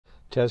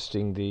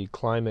testing the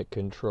climate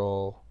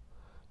control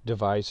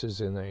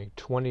devices in a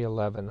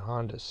 2011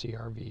 Honda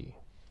CR-V.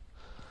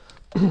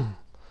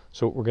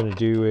 So what we're going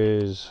to do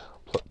is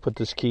put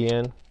this key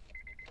in,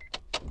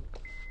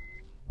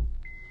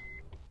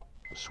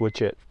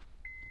 switch it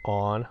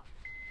on,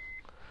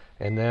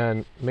 and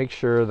then make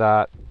sure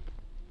that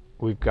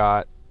we've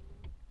got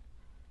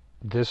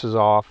this is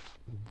off,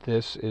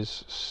 this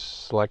is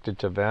selected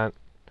to vent,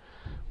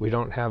 we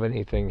don't have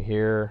anything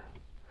here,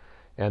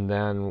 and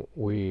then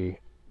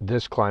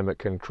this climate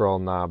control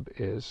knob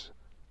is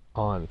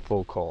on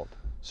full cold.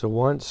 So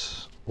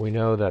once we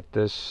know that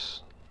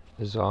this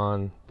is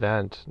on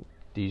vent,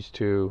 these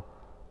two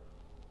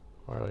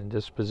are in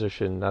this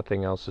position,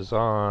 nothing else is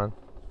on,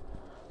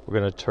 we're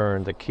going to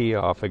turn the key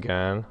off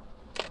again,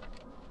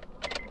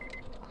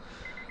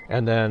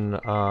 and then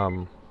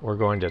we're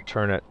going to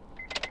turn it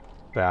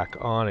back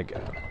on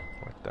again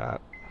like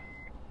that.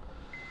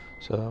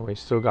 So we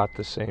still got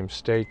the same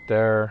state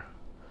there.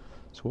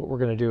 So what we're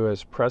going to do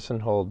is press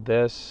and hold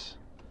this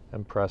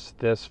and press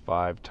this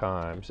 5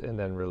 times and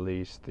then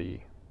release the,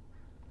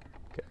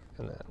 okay,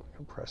 and then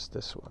press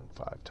this one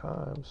 5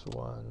 times.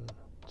 1,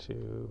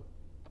 2,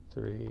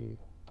 3,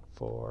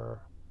 4,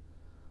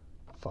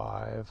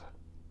 5,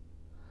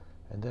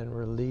 and then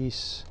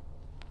release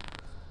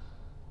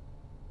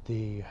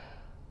the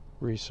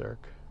recirc.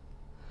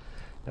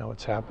 Now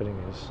what's happening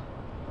is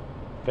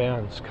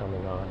fans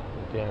coming on,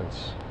 the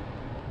vents,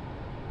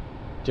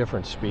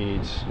 different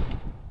speeds.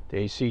 The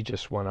AC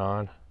just went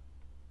on.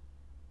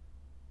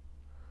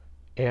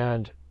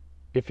 And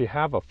if you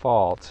have a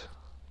fault,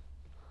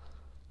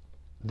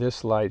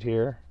 this light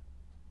here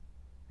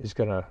is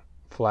going to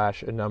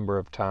flash a number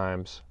of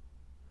times.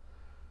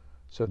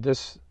 So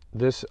this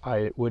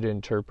I would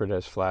interpret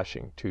as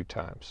flashing 2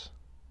 times.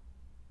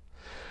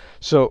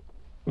 So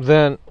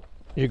then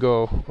you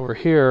go over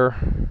here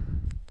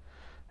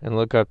and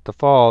look at the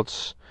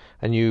faults,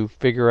 and you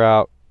figure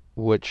out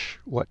what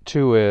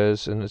 2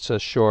 is, and it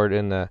says short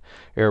in the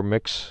air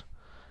mix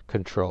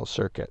control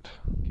circuit.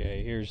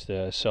 Okay, here's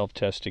the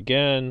self-test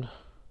again.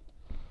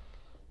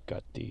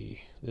 Got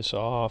this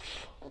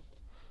off,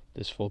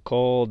 this full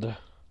cold,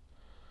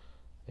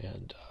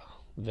 and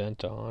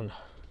vent on.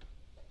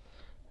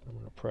 I'm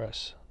going to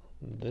press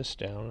this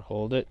down,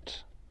 hold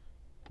it.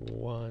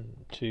 1,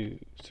 2,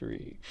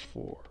 3,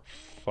 4,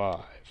 5.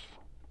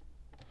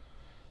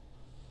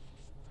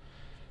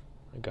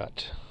 I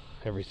got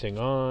everything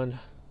on.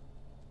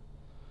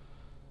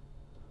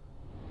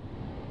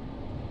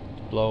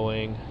 It's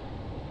blowing.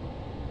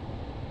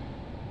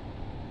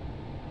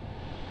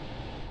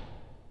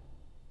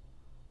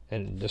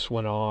 And this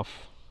went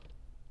off.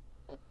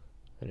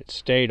 And it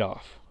stayed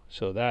off.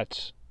 So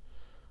that's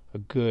a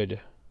good,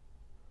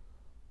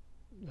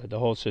 the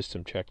whole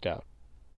system checked out.